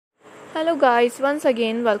Hello guys, once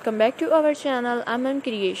again welcome back to our channel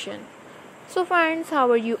Creation. So friends,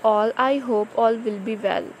 how are you all? I hope all will be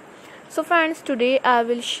well. So friends, today I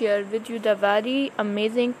will share with you the very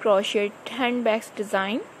amazing crochet handbags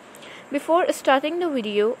design. Before starting the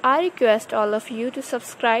video, I request all of you to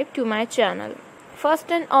subscribe to my channel.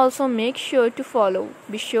 First, and also make sure to follow.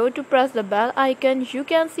 Be sure to press the bell icon. You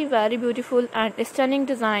can see very beautiful and stunning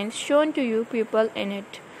designs shown to you people in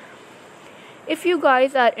it. If you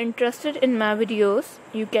guys are interested in my videos,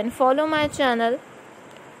 you can follow my channel.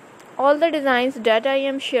 All the designs that I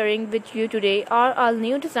am sharing with you today are all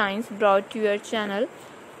new designs brought to your channel.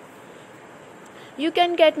 You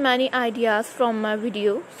can get many ideas from my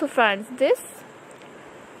video. So friends, this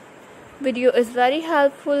video is very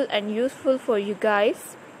helpful and useful for you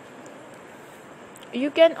guys.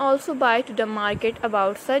 You can also buy to the market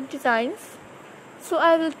about such designs. So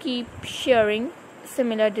I will keep sharing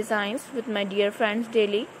similar designs with my dear friends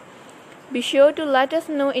daily. Be sure to let us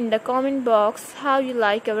know in the comment box how you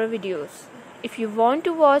like our videos. If you want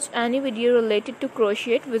to watch any video related to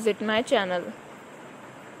crochet, visit my channel.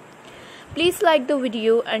 Please like the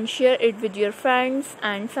video and share it with your friends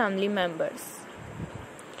and family members.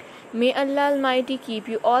 May Allah Almighty keep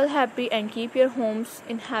you all happy and keep your homes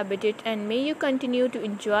inhabited, and may you continue to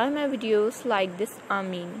enjoy my videos like this.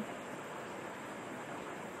 Ameen.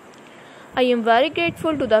 I am very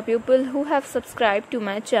grateful to the people who have subscribed to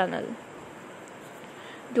my channel.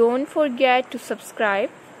 Don't forget to subscribe.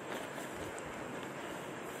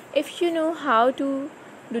 If you know how to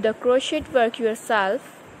do the crochet work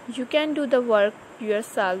yourself, you can do the work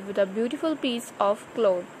yourself with a beautiful piece of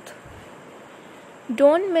cloth.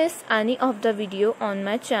 Don't miss any of the video on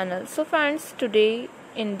my channel. So friends, today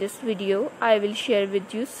in this video I will share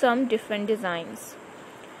with you some different designs.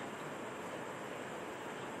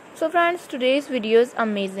 So friends, today's video is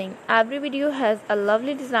amazing. Every video has a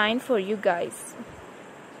lovely design for you guys.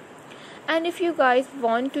 And if you guys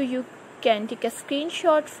want to, you can take a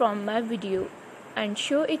screenshot from my video and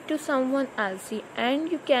show it to someone else,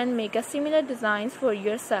 and you can make a similar designs for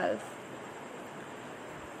yourself.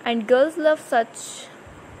 And girls love such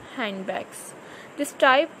handbags. This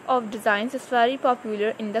type of designs is very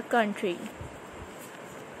popular in the country.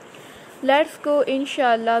 Let's go.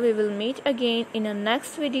 Inshallah, we will meet again in a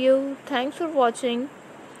next video. Thanks for watching.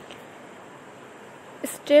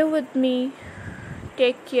 Stay with me.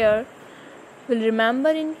 Take care. We'll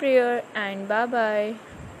remember in prayer, and bye bye.